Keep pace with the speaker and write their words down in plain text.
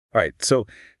All right. So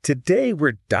today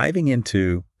we're diving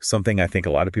into something I think a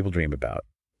lot of people dream about.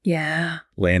 Yeah.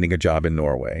 Landing a job in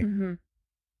Norway.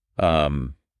 Mm-hmm.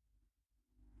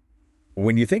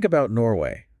 When you think about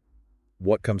Norway,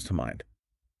 what comes to mind?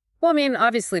 Well, I mean,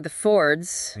 obviously the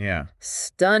fjords. Yeah.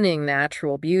 Stunning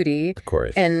natural beauty. Of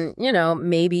course. And,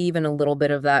 maybe even a little bit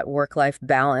of that work-life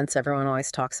balance everyone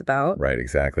always talks about. Right,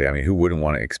 exactly. I mean, who wouldn't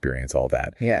want to experience all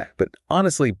that? Yeah. But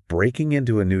honestly, breaking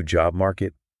into a new job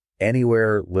market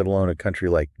anywhere, let alone a country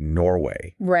like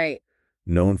Norway, Right.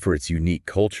 known for its unique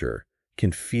culture,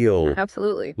 can feel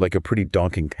Absolutely. like a pretty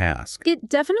daunting task. It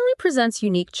definitely presents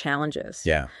unique challenges.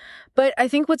 Yeah. But I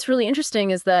think what's really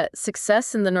interesting is that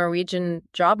success in the Norwegian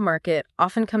job market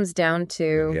often comes down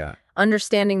to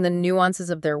understanding the nuances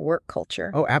of their work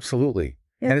culture. Oh, absolutely.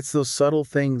 Yeah. And it's those subtle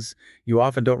things you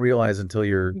often don't realize until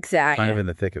you're kind of in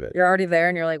the thick of it. You're already there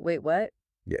and you're like, wait, what?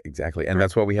 Yeah, exactly. And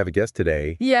that's why we have a guest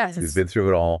today Yes. who's been through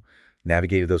it all,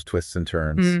 navigated those twists and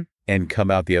turns, and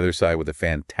come out the other side with a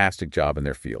fantastic job in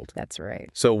their field. That's right.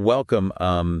 So welcome.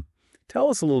 Tell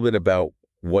us a little bit about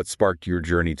what sparked your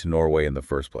journey to Norway in the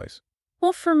first place.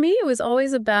 Well, for me, it was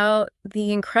always about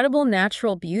the incredible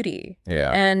natural beauty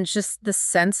and just the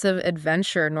sense of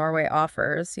adventure Norway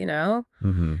offers,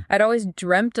 Mm-hmm. I'd always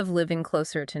dreamt of living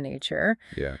closer to nature.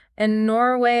 Yeah. And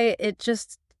Norway,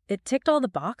 it ticked all the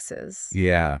boxes.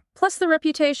 Yeah. Plus, the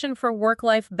reputation for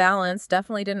work-life balance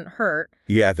definitely didn't hurt.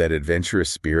 Yeah, that adventurous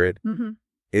spirit. Mm-hmm.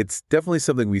 It's definitely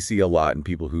something we see a lot in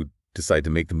people who decide to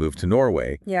make the move to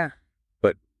Norway. Yeah.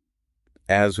 But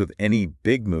as with any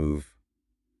big move,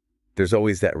 there's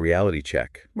always that reality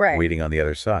check waiting on the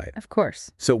other side. Of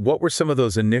course. So what were some of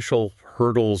those initial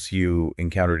hurdles you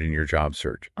encountered in your job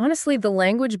search? Honestly, the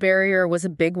language barrier was a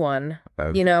big one.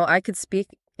 I could speak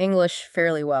English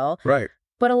fairly well. Right.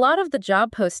 But a lot of the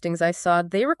job postings I saw,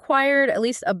 they required at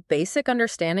least a basic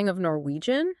understanding of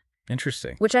Norwegian.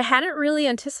 Interesting. Which I hadn't really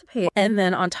anticipated. And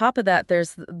then on top of that,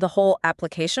 there's the whole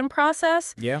application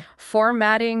process. Yeah.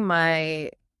 Formatting my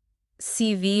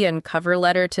CV and cover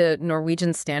letter to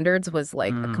Norwegian standards was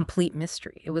like a complete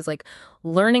mystery. It was like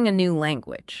learning a new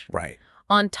language. Right.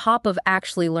 On top of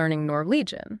actually learning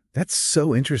Norwegian. That's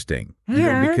so interesting.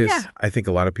 Yeah, because I think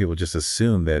a lot of people just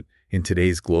assume that in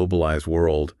today's globalized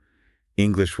world,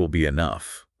 English will be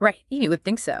enough. Right. You would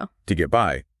think so. To get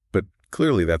by. But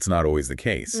clearly that's not always the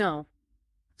case. No.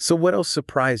 So what else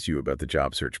surprised you about the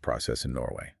job search process in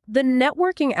Norway? The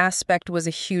networking aspect was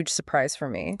a huge surprise for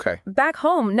me. Okay. Back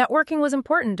home, networking was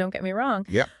important, don't get me wrong.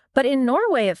 Yeah. But in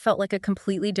Norway, it felt like a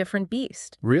completely different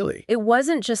beast. Really? It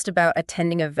wasn't just about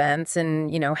attending events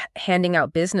and, handing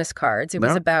out business cards. It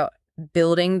was about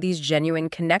building these genuine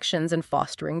connections and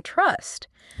fostering trust.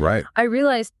 Right. I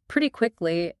realized pretty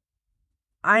quickly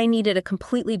I needed a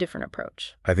completely different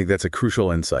approach. I think that's a crucial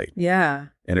insight. Yeah.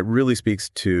 And it really speaks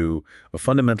to a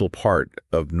fundamental part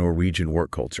of Norwegian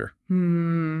work culture.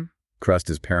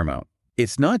 Trust is paramount.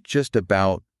 It's not just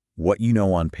about what you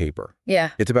know on paper.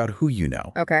 Yeah. It's about who you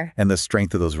know. Okay. And the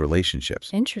strength of those relationships.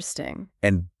 Interesting.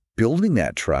 And building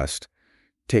that trust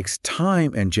takes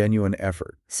time and genuine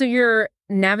effort. So you're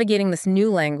navigating this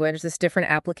new language, this different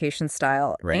application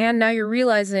style, and now you're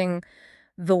realizing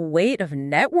the weight of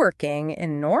networking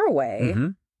in Norway.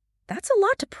 That's a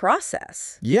lot to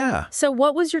process. Yeah. So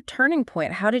what was your turning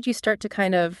point? How did you start to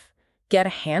kind of get a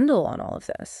handle on all of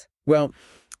this? Well,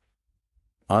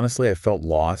 honestly, I felt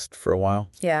lost for a while.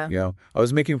 Yeah. I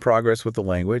was making progress with the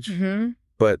language,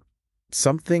 but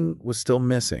something was still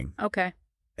missing. Okay.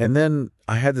 And then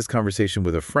I had this conversation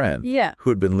with a friend who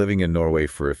had been living in Norway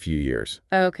for a few years.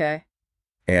 Okay.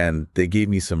 And they gave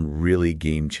me some really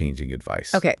game-changing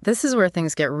advice. Okay, this is where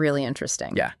things get really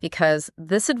interesting. Yeah. Because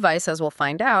this advice, as we'll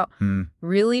find out,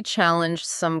 really challenged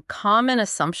some common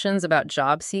assumptions about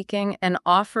job seeking and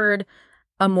offered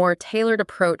a more tailored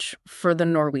approach for the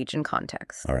Norwegian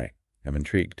context. All right. I'm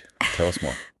intrigued. Tell us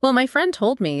more. Well, my friend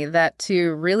told me that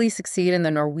to really succeed in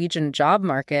the Norwegian job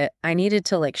market, I needed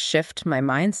to shift my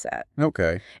mindset.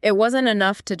 Okay. It wasn't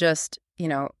enough to just,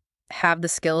 have the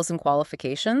skills and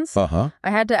qualifications. I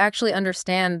had to actually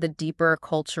understand the deeper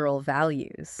cultural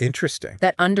values. Interesting.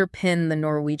 That underpin the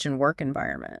Norwegian work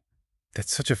environment.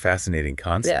 That's such a fascinating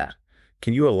concept. Yeah.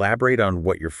 Can you elaborate on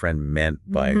what your friend meant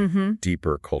by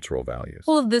deeper cultural values?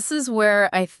 Well, this is where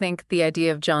I think the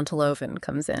idea of janteloven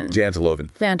comes in.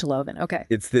 Janteloven, okay.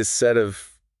 It's this set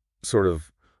of sort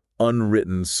of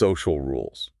unwritten social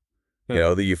rules,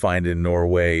 that you find in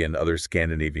Norway and other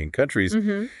Scandinavian countries.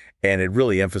 And it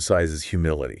really emphasizes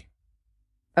humility.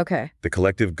 Okay. The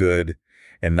collective good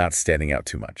and not standing out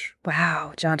too much.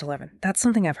 Wow, janteloven. That's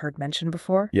something I've heard mentioned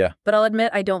before. Yeah. But I'll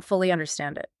admit I don't fully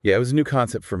understand it. Yeah, it was a new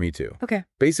concept for me too. Okay.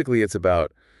 Basically, it's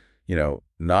about,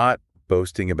 not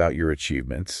boasting about your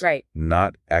achievements, Right.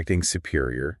 not acting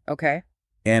superior, Okay.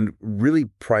 and really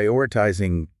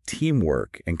prioritizing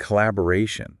teamwork and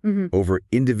collaboration over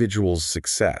individuals'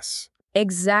 success.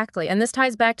 Exactly. And this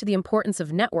ties back to the importance of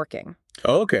networking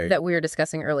Okay. that we were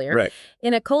discussing earlier. Right.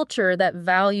 In a culture that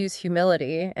values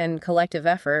humility and collective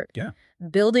effort, Yeah.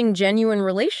 building genuine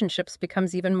relationships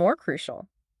becomes even more crucial.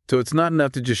 So it's not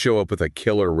enough to just show up with a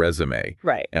killer resume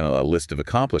Right. and a list of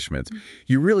accomplishments.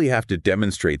 You really have to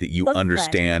demonstrate that you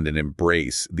understand and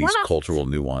embrace these cultural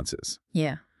nuances.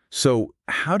 Yeah. So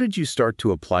how did you start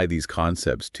to apply these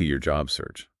concepts to your job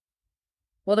search?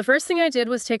 Well, the first thing I did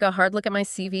was take a hard look at my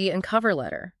CV and cover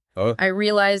letter. Oh, I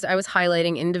realized I was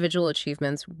highlighting individual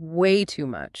achievements way too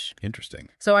much. interesting.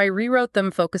 So I rewrote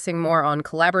them, focusing more on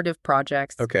collaborative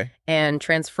projects Okay. and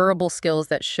transferable skills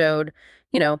that showed,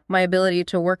 my ability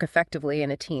to work effectively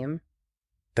in a team.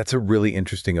 That's a really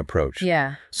interesting approach.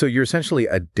 Yeah. So you're essentially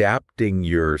adapting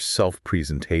your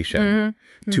self-presentation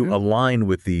to align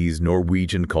with these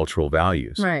Norwegian cultural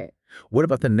values. Right. What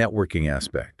about the networking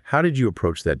aspect? How did you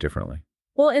approach that differently?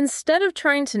 Well, instead of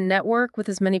trying to network with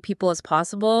as many people as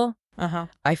possible,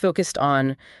 I focused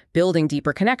on building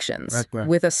deeper connections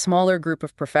with a smaller group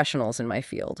of professionals in my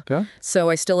field. Okay. So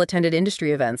I still attended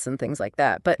industry events and things like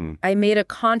that. But I made a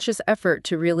conscious effort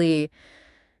to really,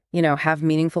 have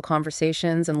meaningful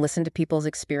conversations and listen to people's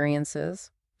experiences.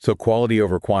 So quality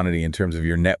over quantity in terms of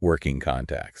your networking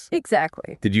contacts.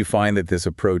 Exactly. Did you find that this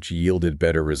approach yielded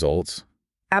better results?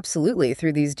 Absolutely.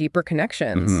 Through these deeper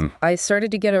connections, I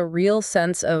started to get a real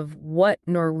sense of what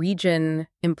Norwegian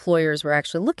employers were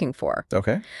actually looking for.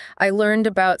 Okay. I learned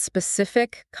about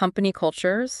specific company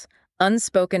cultures,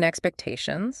 unspoken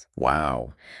expectations.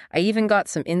 Wow. I even got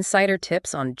some insider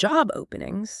tips on job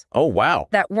openings Oh, wow.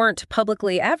 that weren't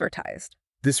publicly advertised.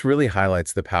 This really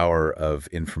highlights the power of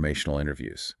informational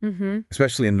interviews,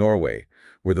 especially in Norway,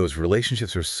 where those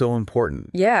relationships are so important.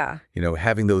 Yeah.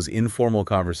 Having those informal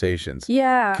conversations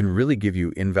Yeah. can really give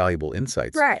you invaluable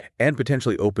insights Right. and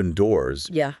potentially open doors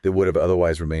Yeah. that would have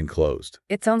otherwise remained closed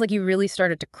It sounds like you really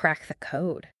started to crack the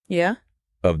code. Yeah.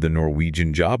 of the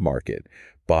Norwegian job market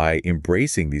by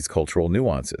embracing these cultural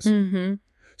nuances.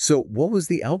 So what was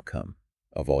the outcome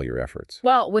of all your efforts?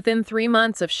 Well, within 3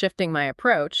 months of shifting my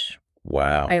approach,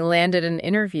 Wow. I landed an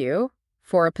interview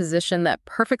for a position that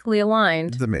perfectly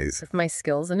aligned It's amazing. with my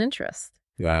skills and interests.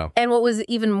 Wow. And what was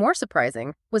even more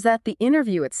surprising was that the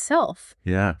interview itself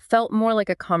Yeah. felt more like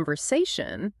a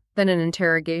conversation than an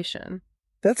interrogation.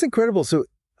 That's incredible. So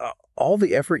all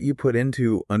the effort you put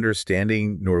into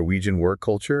understanding Norwegian work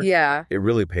culture, Yeah, it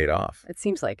really paid off. it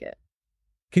seems like it.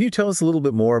 Can you tell us a little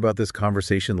bit more about this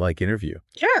conversation-like interview?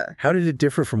 Sure. How did it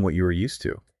differ from what you were used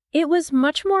to? It was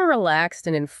much more relaxed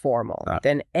and informal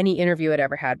than any interview I'd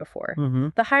ever had before.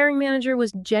 The hiring manager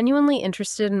was genuinely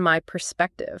interested in my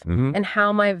perspective and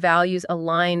how my values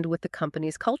aligned with the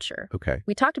company's culture. Okay.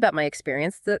 We talked about my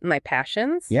experience, my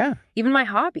passions, Yeah. even my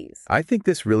hobbies. I think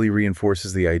this really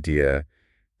reinforces the idea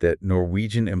that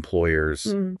Norwegian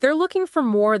employers... They're looking for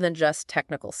more than just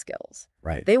technical skills.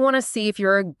 Right. They want to see if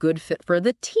you're a good fit for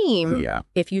the team, Yeah.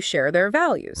 if you share their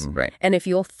values, Right. and if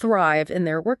you'll thrive in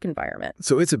their work environment.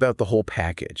 So it's about the whole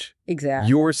package. Exactly.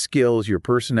 Your skills, your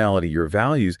personality, your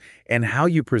values, and how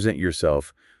you present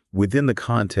yourself within the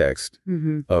context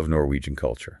of Norwegian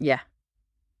culture. Yeah.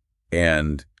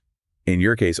 And in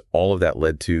your case, all of that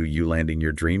led to you landing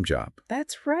your dream job.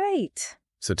 That's right.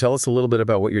 So tell us a little bit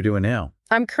about what you're doing now.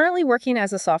 I'm currently working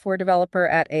as a software developer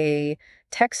at a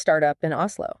tech startup in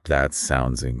Oslo. That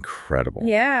sounds incredible.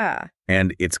 Yeah.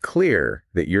 And it's clear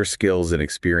that your skills and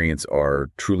experience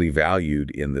are truly valued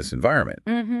in this environment.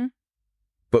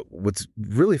 But what's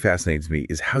really fascinates me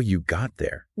is how you got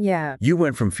there. Yeah. You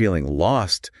went from feeling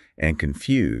lost and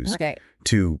confused Okay.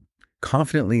 to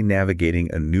confidently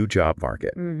navigating a new job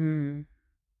market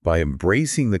by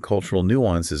embracing the cultural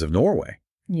nuances of Norway.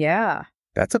 Yeah.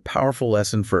 That's a powerful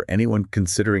lesson for anyone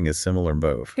considering a similar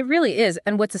move. It really is.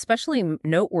 And what's especially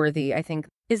noteworthy, I think,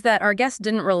 is that our guests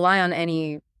didn't rely on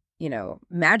any,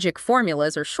 magic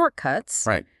formulas or shortcuts.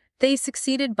 Right. They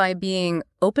succeeded by being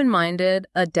open-minded,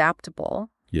 adaptable,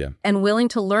 Yeah. and willing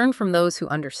to learn from those who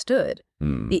understood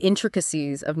the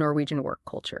intricacies of Norwegian work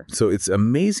culture. So it's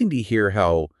amazing to hear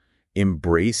how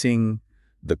embracing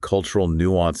the cultural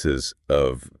nuances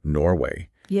of Norway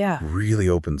really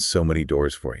opens so many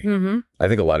doors for you. I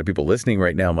think a lot of people listening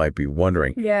right now might be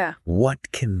wondering,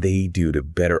 what can they do to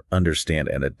better understand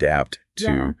and adapt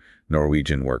to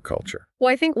Norwegian work culture?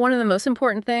 Well, I think one of the most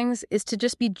important things is to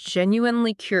just be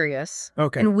genuinely curious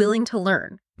and willing to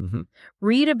learn.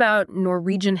 Read about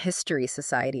Norwegian history,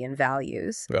 society, and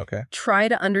values. Okay. Try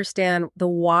to understand the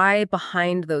why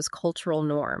behind those cultural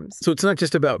norms. So it's not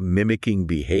just about mimicking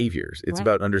behaviors. It's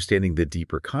about understanding the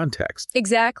deeper context.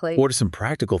 Exactly. What are some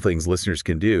practical things listeners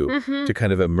can do to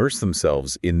kind of immerse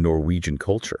themselves in Norwegian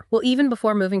culture? Well, even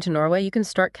before moving to Norway, you can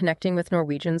start connecting with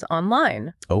Norwegians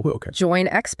online. Oh, okay. Join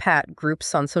expat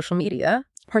groups on social media.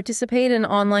 Participate in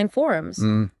online forums,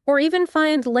 or even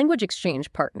find language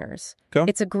exchange partners. Okay.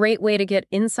 It's a great way to get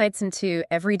insights into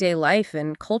everyday life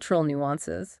and cultural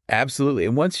nuances. Absolutely.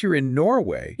 And once you're in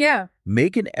Norway,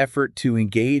 make an effort to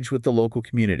engage with the local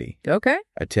community. Okay.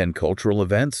 Attend cultural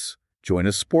events, join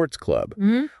a sports club,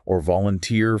 or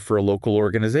volunteer for a local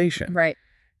organization. Right.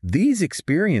 These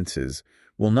experiences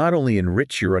will not only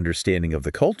enrich your understanding of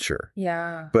the culture,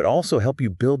 but also help you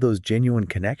build those genuine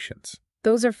connections.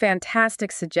 Those are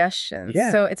fantastic suggestions.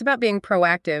 Yeah. So it's about being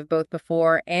proactive both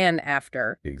before and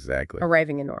after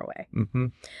arriving in Norway.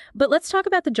 But let's talk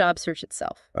about the job search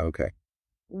itself. Okay.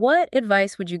 What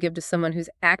advice would you give to someone who's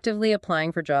actively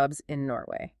applying for jobs in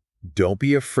Norway? Don't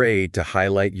be afraid to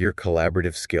highlight your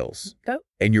collaborative skills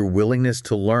and your willingness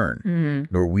to learn.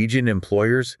 Norwegian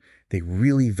employers, they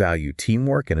really value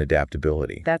teamwork and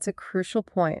adaptability. That's a crucial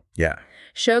point. Yeah.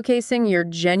 Showcasing your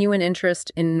genuine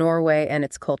interest in Norway and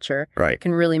its culture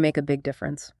can really make a big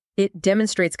difference. It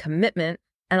demonstrates commitment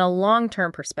and a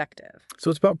long-term perspective. So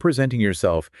it's about presenting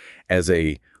yourself as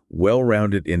a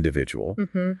well-rounded individual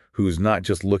who's not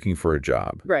just looking for a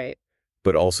job,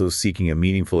 but also seeking a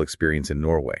meaningful experience in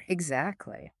Norway.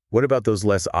 Exactly. What about those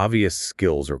less obvious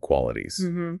skills or qualities?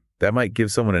 That might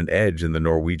give someone an edge in the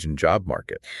Norwegian job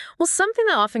market. Well, something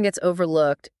that often gets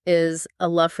overlooked is a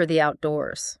love for the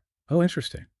outdoors. Oh,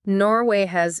 interesting. Norway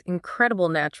has incredible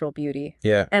natural beauty.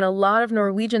 Yeah. And a lot of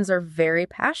Norwegians are very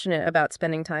passionate about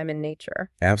spending time in nature.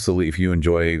 Absolutely. If you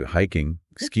enjoy hiking,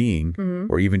 skiing,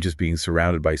 or even just being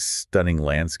surrounded by stunning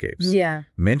landscapes. Yeah.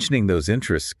 Mentioning those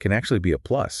interests can actually be a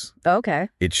plus. Okay.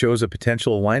 It shows a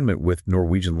potential alignment with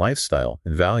Norwegian lifestyle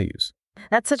and values.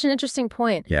 That's such an interesting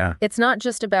point. Yeah. It's not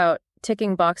just about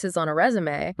ticking boxes on a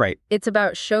resume. Right. It's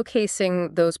about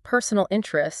showcasing those personal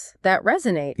interests that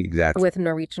resonate with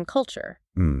Norwegian culture.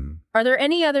 Are there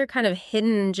any other kind of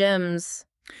hidden gems?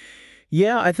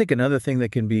 Yeah, I think another thing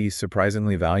that can be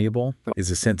surprisingly valuable is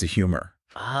a sense of humor.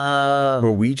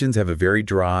 Norwegians have a very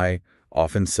dry,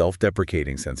 often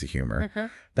self-deprecating sense of humor.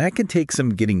 That can take some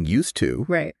getting used to.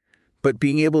 Right. But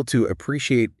being able to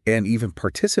appreciate and even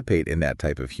participate in that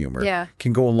type of humor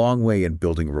can go a long way in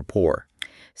building rapport.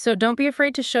 So don't be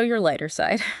afraid to show your lighter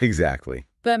side. Exactly.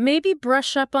 But maybe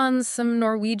brush up on some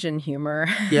Norwegian humor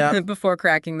before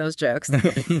cracking those jokes.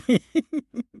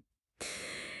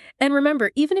 And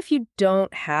remember, even if you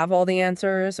don't have all the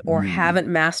answers or haven't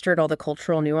mastered all the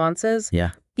cultural nuances,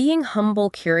 being humble,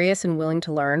 curious, and willing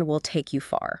to learn will take you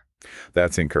far.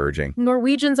 That's encouraging.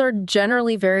 Norwegians are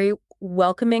generally very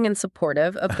welcoming and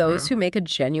supportive of those who make a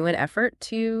genuine effort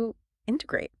to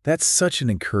integrate. That's such an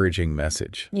encouraging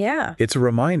message. Yeah. It's a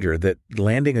reminder that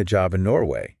landing a job in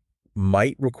Norway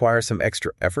might require some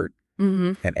extra effort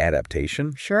and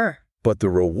adaptation. Sure. But the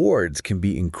rewards can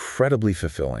be incredibly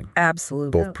fulfilling.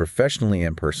 Absolutely. Both professionally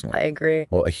and personally. I agree.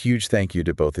 Well, a huge thank you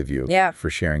to both of you for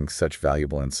sharing such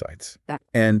valuable insights.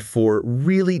 And for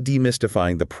really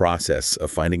demystifying the process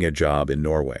of finding a job in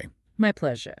Norway. My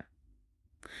pleasure.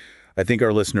 I think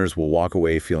our listeners will walk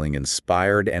away feeling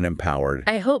inspired and empowered.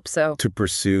 I hope so. To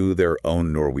pursue their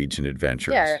own Norwegian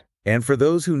adventures. Yeah. And for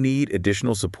those who need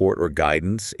additional support or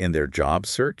guidance in their job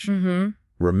search,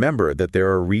 remember that there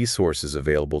are resources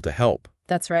available to help.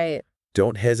 That's right.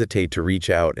 Don't hesitate to reach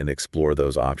out and explore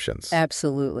those options.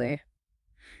 Absolutely.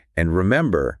 And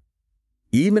remember,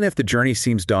 even if the journey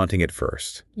seems daunting at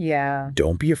first,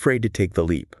 don't be afraid to take the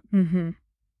leap.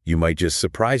 You might just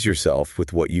surprise yourself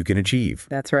with what you can achieve.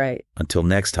 That's right. Until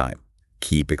next time,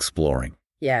 keep exploring.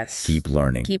 Yes. Keep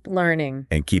learning. Keep learning.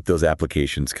 And keep those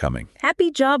applications coming. Happy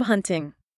job hunting.